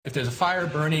If there's a fire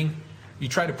burning, you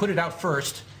try to put it out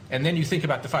first, and then you think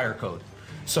about the fire code.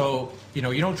 So, you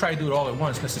don't try to do it all at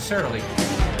once necessarily.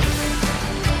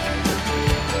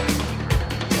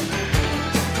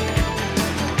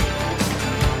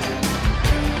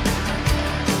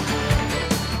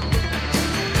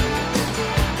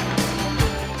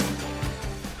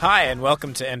 Hi, and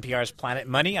welcome to NPR's Planet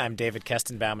Money. I'm David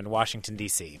Kestenbaum in Washington,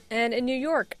 D.C. And in New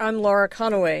York, I'm Laura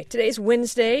Conaway. Today's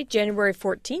Wednesday, January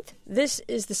 14th. This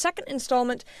is the second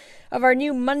installment of our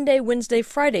new Monday, Wednesday,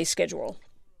 Friday schedule.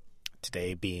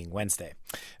 Today being Wednesday.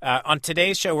 On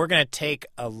today's show, we're going to take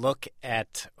a look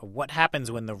at what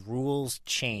happens when the rules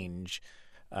change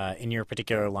in your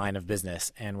particular line of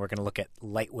business, and we're going to look at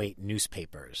lightweight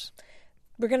newspapers.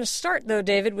 We're going to start, though,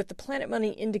 David, with the Planet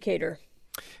Money Indicator.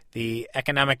 The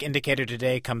economic indicator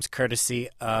today comes courtesy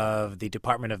of the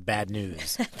Department of Bad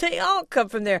News. They all come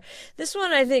from there. This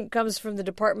one, I think, comes from the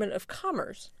Department of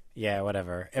Commerce. Yeah,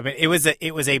 whatever. I mean, it was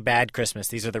a bad Christmas.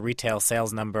 These are the retail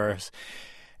sales numbers.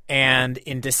 And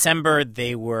in December,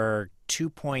 they were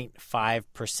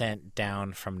 2.5%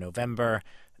 down from November,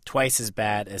 twice as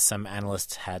bad as some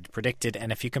analysts had predicted.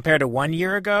 And if you compare to 1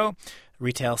 year ago,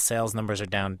 retail sales numbers are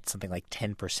down something like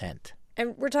 10%.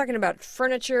 And we're talking about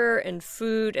furniture and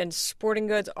food and sporting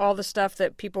goods, all the stuff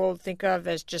that people think of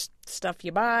as just stuff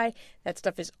you buy. That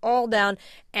stuff is all down.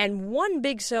 And one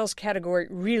big sales category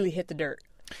really hit the dirt.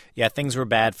 Yeah, things were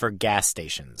bad for gas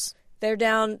stations. They're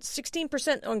down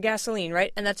 16% on gasoline,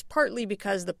 right? And that's partly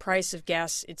because the price of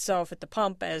gas itself at the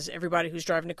pump, as everybody who's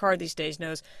driving a car these days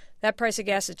knows, that price of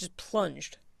gas has just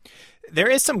plunged. There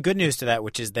is some good news to that,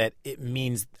 which is that it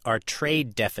means our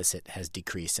trade deficit has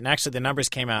decreased. And actually, the numbers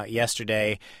came out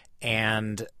yesterday,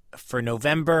 and for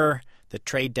November, the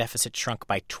trade deficit shrunk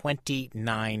by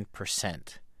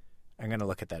 29%. I'm going to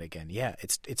look at that again. Yeah,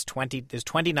 there's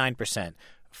 29%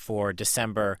 for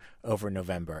December over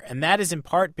November. And that is in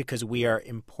part because we are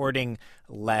importing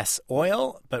less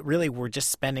oil, but really we're just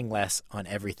spending less on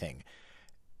everything.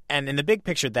 And in the big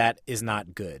picture, that is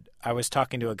not good. I was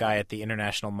talking to a guy at the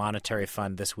International Monetary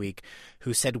Fund this week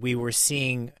who said we were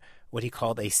seeing what he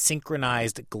called a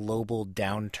synchronized global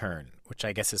downturn, which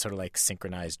I guess is sort of like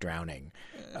synchronized drowning.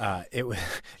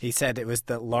 He said it was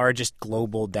the largest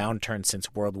global downturn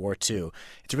since World War II.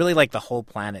 It's really like the whole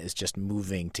planet is just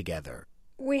moving together.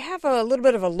 We have a little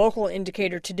bit of a local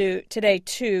indicator to do today,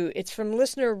 too. It's from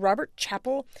listener Robert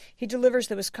Chappell. He delivers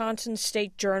the Wisconsin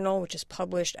State Journal, which is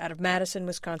published out of Madison,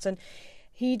 Wisconsin.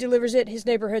 He delivers it. His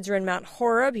neighborhoods are in Mount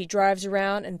Horeb. He drives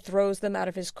around and throws them out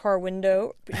of his car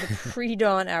window in the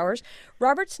pre-dawn hours.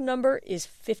 Robert's number is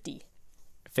 50.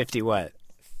 50 what?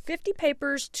 50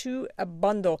 papers to a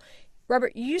bundle.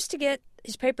 Robert used to get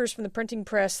his papers from the printing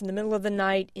press in the middle of the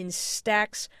night in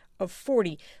stacks of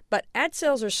 40, but ad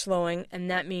sales are slowing, and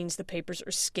that means the papers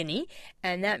are skinny,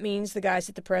 and that means the guys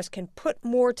at the press can put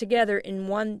more together in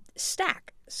one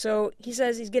stack. So he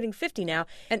says he's getting 50 now,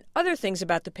 and other things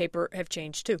about the paper have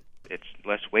changed too. It's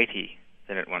less weighty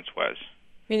than it once was. I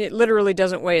mean, it literally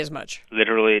doesn't weigh as much.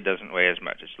 Literally doesn't weigh as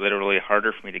much. It's literally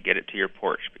harder for me to get it to your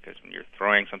porch, because when you're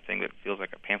throwing something that feels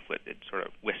like a pamphlet, it sort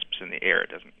of wisps in the air. It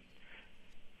doesn't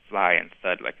fly and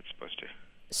thud like it's supposed to.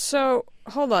 So,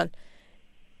 hold on.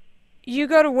 You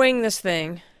go to wing this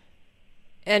thing,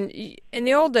 and in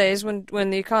the old days, when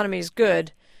the economy is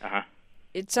good,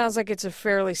 It sounds like it's a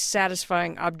fairly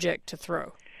satisfying object to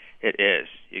throw. It is.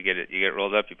 You get it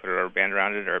rolled up, you put a rubber band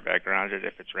around it or a bag around it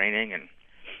if it's raining, and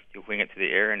you wing it to the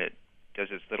air, and it does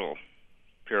its little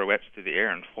pirouettes through the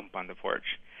air and thump on the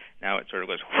porch. Now it sort of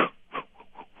goes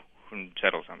and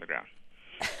settles on the ground.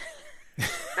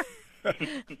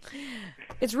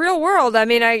 It's real world. I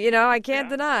mean, I can't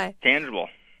deny. Tangible.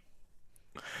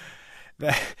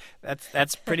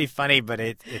 That's pretty funny, but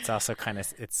it's also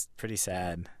it's pretty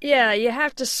sad. Yeah, you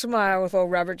have to smile with old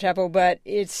Robert Chappell, but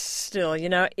it's still,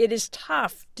 it is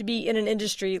tough to be in an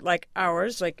industry like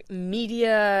ours, like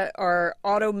media or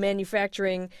auto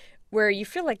manufacturing, where you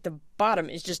feel like the bottom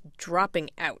is just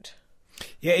dropping out.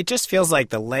 Yeah, it just feels like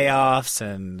the layoffs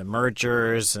and the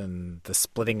mergers and the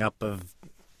splitting up of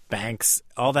banks,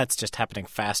 all that's just happening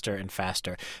faster and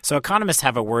faster. So economists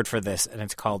have a word for this, and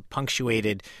it's called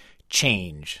punctuated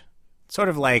change, sort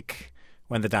of like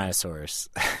when the dinosaurs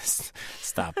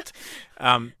stopped.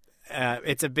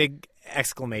 It's a big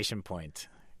exclamation point.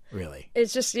 really.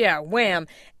 It's just, wham.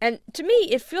 And to me,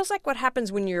 it feels like what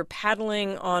happens when you're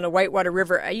paddling on a whitewater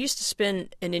river. I used to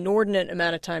spend an inordinate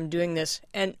amount of time doing this.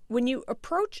 And when you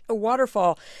approach a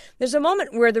waterfall, there's a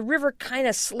moment where the river kind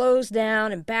of slows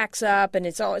down and backs up, and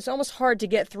it's almost hard to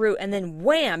get through. And then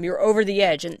wham, you're over the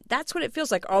edge. And that's what it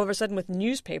feels like all of a sudden with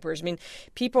newspapers. I mean,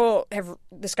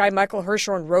 this guy Michael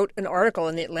Hirshhorn wrote an article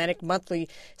in the Atlantic Monthly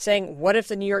saying, what if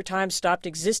the New York Times stopped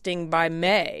existing by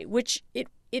May? Which it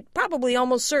probably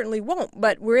almost certainly won't,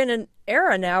 but we're in an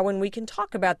era now when we can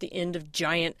talk about the end of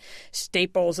giant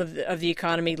staples of the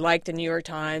economy like the New York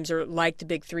Times or like the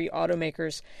big three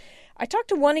automakers. I talked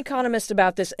to one economist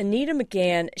about this, Anita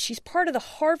McGann. She's part of the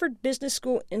Harvard Business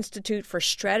School Institute for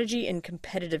Strategy and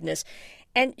Competitiveness,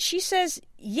 and she says,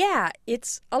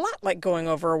 it's a lot like going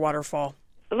over a waterfall.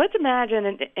 Let's imagine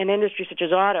an industry such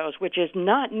as autos, which is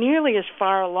not nearly as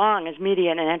far along as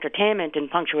media and entertainment in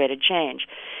punctuated change.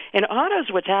 In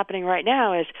autos, what's happening right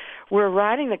now is we're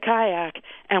riding the kayak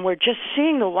and we're just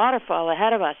seeing the waterfall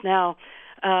ahead of us. Now,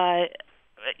 the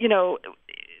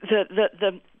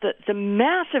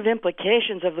massive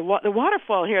implications of the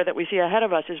waterfall here that we see ahead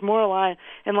of us is more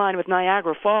in line with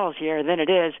Niagara Falls here than it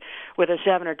is with a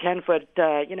 7 or 10 foot,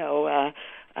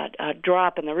 a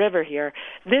drop in the river here.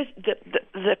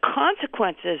 The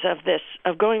consequences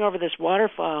of going over this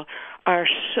waterfall are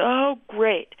so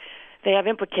great. They have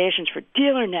implications for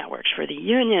dealer networks, for the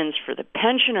unions, for the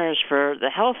pensioners, for the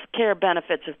health care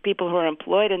benefits of people who are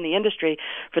employed in the industry,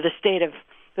 for the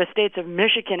states of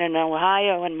Michigan and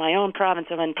Ohio and my own province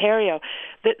of Ontario.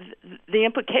 The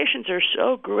implications are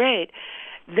so great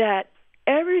that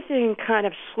everything kind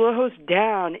of slows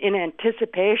down in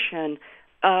anticipation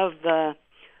of the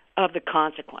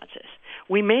consequences.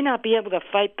 We may not be able to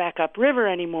fight back upriver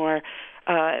anymore,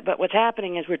 but what's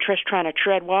happening is we're just trying to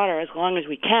tread water as long as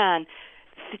we can,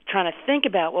 trying to think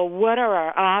about, well, what are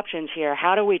our options here?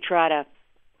 How do we try to,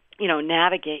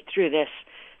 navigate through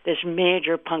this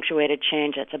major punctuated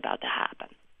change that's about to happen?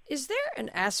 Is there an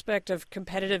aspect of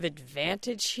competitive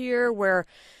advantage here where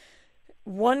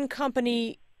one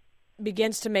company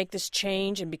begins to make this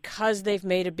change, and because they've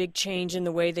made a big change in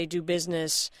the way they do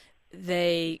business,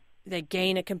 they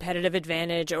gain a competitive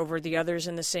advantage over the others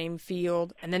in the same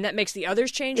field, and then that makes the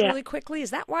others change really quickly?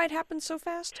 Is that why it happens so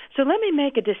fast? So let me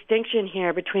make a distinction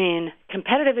here between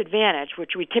competitive advantage,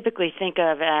 which we typically think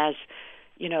of as,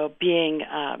 being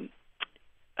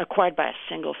acquired by a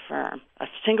single firm. A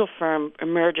single firm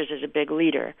emerges as a big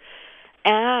leader,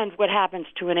 and what happens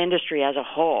to an industry as a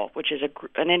whole, which is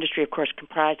an industry, of course,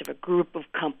 comprised of a group of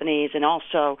companies and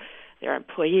also their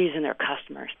employees and their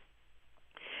customers.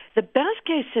 The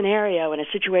best-case scenario in a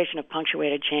situation of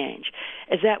punctuated change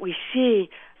is that we see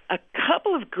a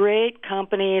couple of great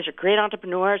companies or great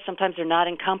entrepreneurs. Sometimes they're not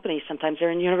in companies. Sometimes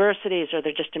they're in universities or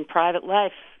they're just in private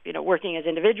life, working as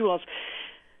individuals.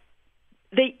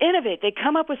 They innovate. They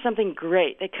come up with something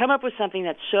great. They come up with something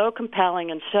that's so compelling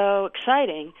and so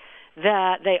exciting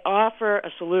that they offer a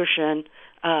solution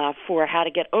for how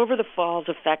to get over the falls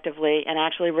effectively and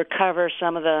actually recover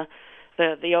some of the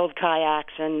old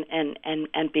kayaks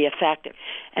and be effective.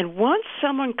 And once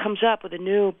someone comes up with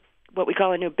what we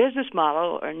call a new business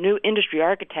model or new industry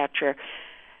architecture,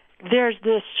 there's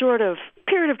this sort of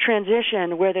period of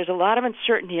transition where there's a lot of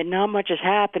uncertainty and not much is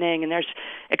happening, and there's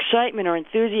excitement or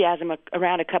enthusiasm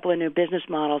around a couple of new business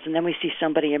models, and then we see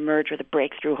somebody emerge with a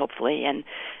breakthrough, hopefully, and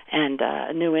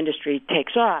a new industry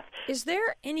takes off. Is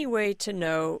there any way to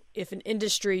know if an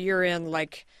industry you're in,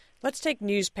 like, let's take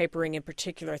newspapering in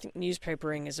particular. I think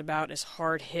newspapering is about as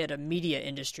hard hit a media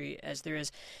industry as there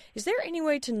is. Is there any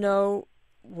way to know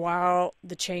while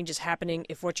the change is happening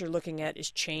if what you're looking at is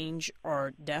change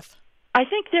or death? I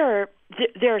think there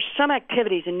are some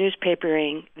activities in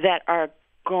newspapering that are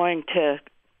going to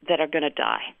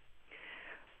die.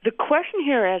 The question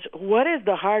here is, what is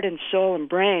the heart and soul and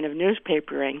brain of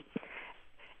newspapering,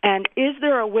 and is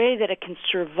there a way that it can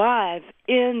survive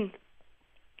in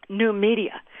new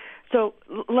media? So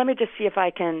let me just see if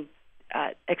I can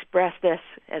express this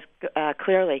as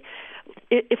clearly.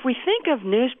 If we think of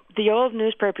the old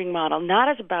newspapering model not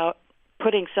as about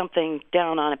putting something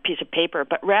down on a piece of paper,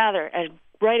 but rather as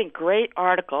writing great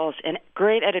articles and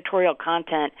great editorial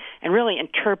content and really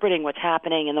interpreting what's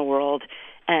happening in the world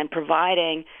and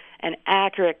providing an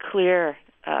accurate, clear,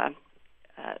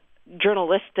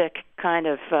 journalistic kind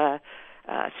of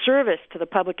service to the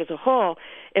public as a whole,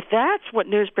 if that's what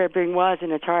newspapering was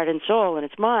in its heart and soul and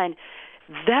its mind,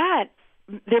 that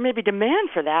there may be demand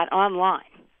for that online.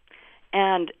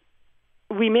 And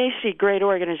we may see great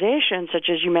organizations, such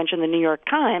as you mentioned the New York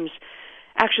Times,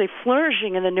 actually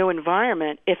flourishing in the new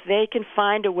environment if they can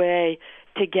find a way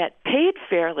to get paid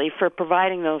fairly for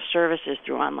providing those services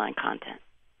through online content.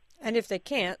 And if they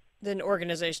can't, then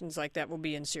organizations like that will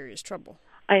be in serious trouble.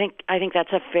 I think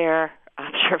that's a fair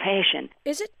observation.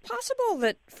 Is it possible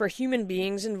that for human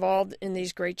beings involved in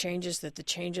these great changes that the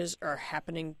changes are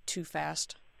happening too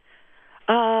fast?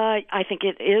 I think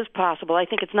it is possible. I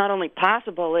think it's not only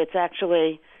possible, it's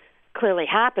actually clearly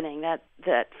happening,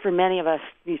 that for many of us,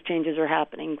 these changes are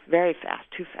happening very fast,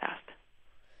 too fast.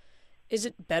 Is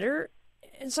it better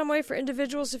in some way for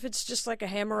individuals if it's just like a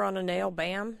hammer on a nail,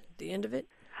 bam, the end of it?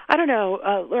 I don't know,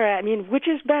 Laura. I mean, which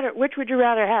is better? Which would you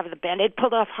rather have, the Band-Aid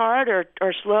pulled off hard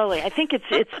or slowly? I think it's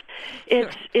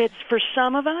for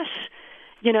some of us,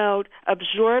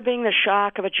 absorbing the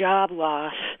shock of a job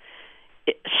loss,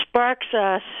 it sparks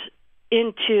us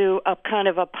into a kind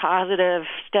of a positive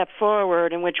step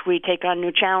forward in which we take on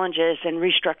new challenges and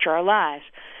restructure our lives.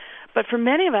 But for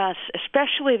many of us,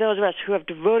 especially those of us who have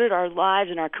devoted our lives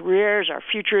and our careers, our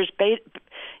futures,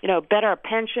 bet our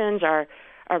pensions, our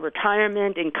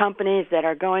retirement in companies that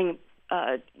are going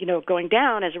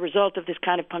down as a result of this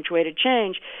kind of punctuated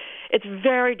change, it's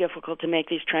very difficult to make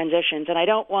these transitions. And I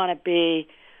don't want to be,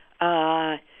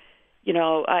 I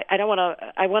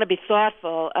want to be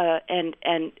thoughtful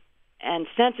and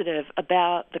sensitive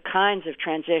about the kinds of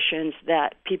transitions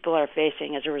that people are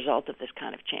facing as a result of this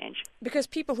kind of change. Because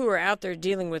people who are out there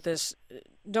dealing with this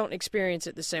don't experience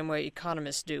it the same way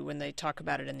economists do when they talk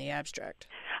about it in the abstract.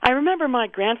 I remember my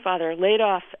grandfather laid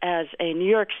off as a New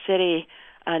York City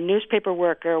newspaper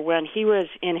worker when he was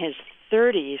in his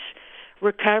 30s,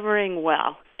 recovering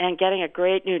well and getting a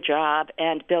great new job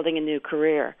and building a new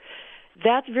career.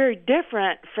 That's very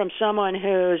different from someone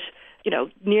who's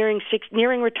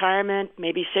nearing retirement,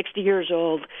 maybe 60 years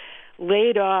old,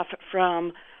 laid off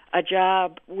from a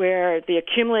job where the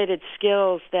accumulated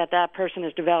skills that person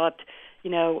has developed,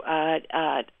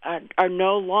 are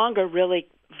no longer really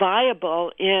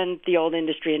viable in the old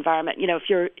industry environment.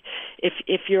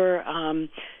 If you're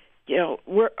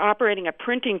we're operating a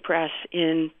printing press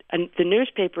in the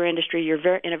newspaper industry,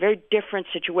 you're in a very different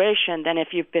situation than if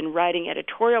you've been writing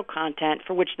editorial content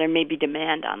for which there may be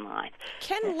demand online.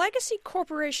 Can legacy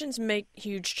corporations make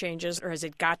huge changes, or has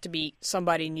it got to be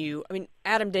somebody new? I mean,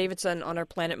 Adam Davidson on our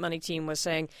Planet Money team was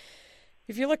saying,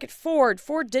 if you look at Ford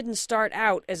didn't start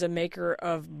out as a maker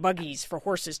of buggies for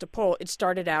horses to pull. It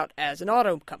started out as an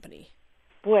auto company.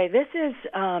 Boy, this is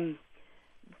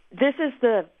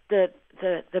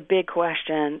the big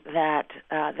question that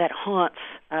haunts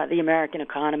the American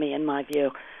economy, in my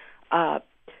view.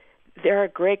 There are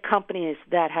great companies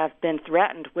that have been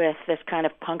threatened with this kind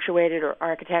of punctuated or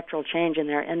architectural change in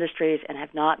their industries and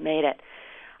have not made it.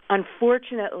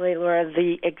 Unfortunately, Laura,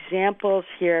 the examples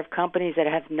here of companies that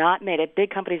have not made it, big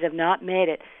companies have not made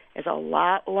it, is a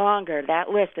lot longer. That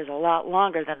list is a lot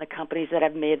longer than the companies that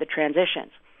have made the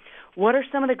transitions. What are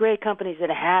some of the great companies that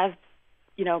have,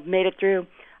 made it through?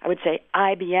 I would say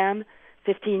IBM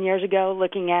 15 years ago,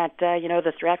 looking at,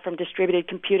 the threat from distributed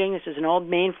computing. This is an old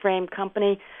mainframe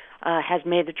company, has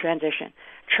made the transition.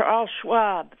 Charles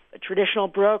Schwab, a traditional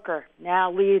broker, now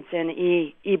leads in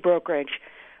e-brokerage.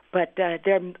 But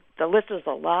the list is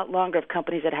a lot longer of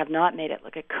companies that have not made it.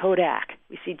 Look at Kodak.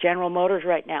 We see General Motors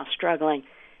right now struggling.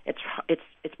 It's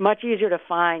much easier to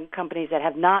find companies that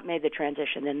have not made the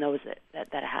transition than those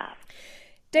that have.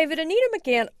 David, Anita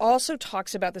McGann also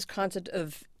talks about this concept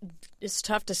of, it's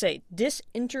tough to say,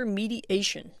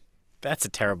 disintermediation. That's a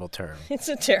terrible term. It's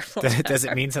a terrible term. Does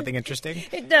it mean something interesting?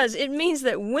 It does. It means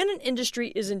that when an industry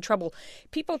is in trouble,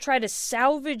 people try to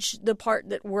salvage the part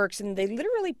that works, and they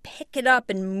literally pick it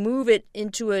up and move it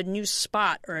into a new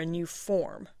spot or a new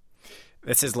form.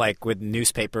 This is like with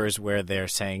newspapers where they're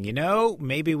saying,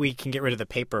 maybe we can get rid of the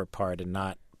paper part and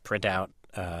not print out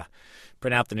the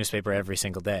newspaper every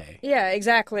single day. Yeah,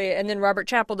 exactly. And then Robert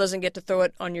Chappell doesn't get to throw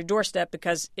it on your doorstep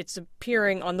because it's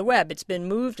appearing on the web. It's been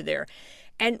moved there.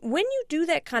 And when you do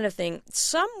that kind of thing,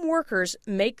 some workers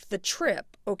make the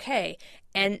trip, okay,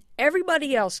 and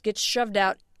everybody else gets shoved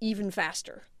out even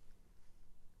faster.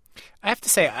 I have to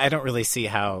say, I don't really see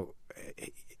how,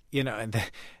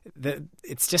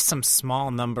 it's just some small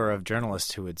number of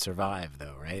journalists who would survive,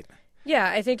 though, right?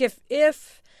 Yeah, I think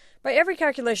if by every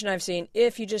calculation I've seen,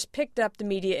 if you just picked up the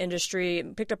media industry,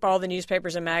 picked up all the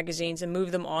newspapers and magazines and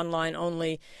moved them online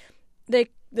only,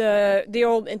 the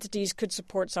old entities could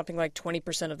support something like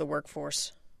 20% of the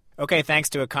workforce. Okay, thanks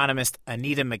to economist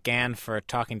Anita McGann for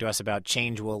talking to us about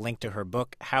change. We'll link to her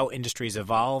book, How Industries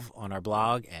Evolve, on our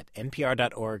blog at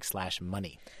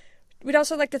npr.org/money. We'd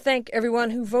also like to thank everyone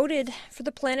who voted for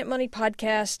the Planet Money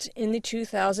podcast in the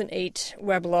 2008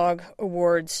 Weblog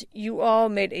Awards. You all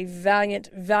made a valiant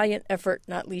effort,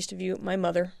 not least of you, my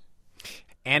mother.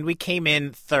 And we came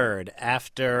in third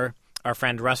after our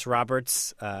friend Russ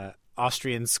Roberts'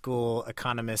 Austrian School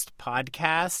Economist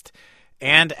podcast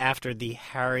and after the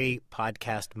Harry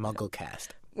podcast Mugglecast,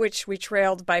 which we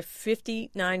trailed by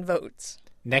 59 votes.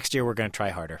 Next year, we're going to try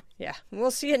harder. Yeah.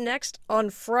 We'll see you next on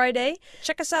Friday.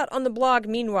 Check us out on the blog,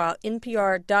 meanwhile,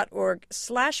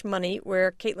 npr.org/money,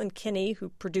 where Caitlin Kinney, who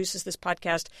produces this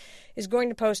podcast, is going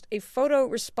to post a photo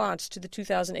response to the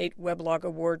 2008 Weblog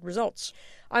Award results.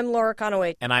 I'm Laura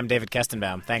Conaway. And I'm David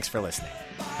Kestenbaum. Thanks for listening.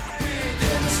 We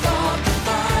didn't start the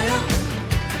fire.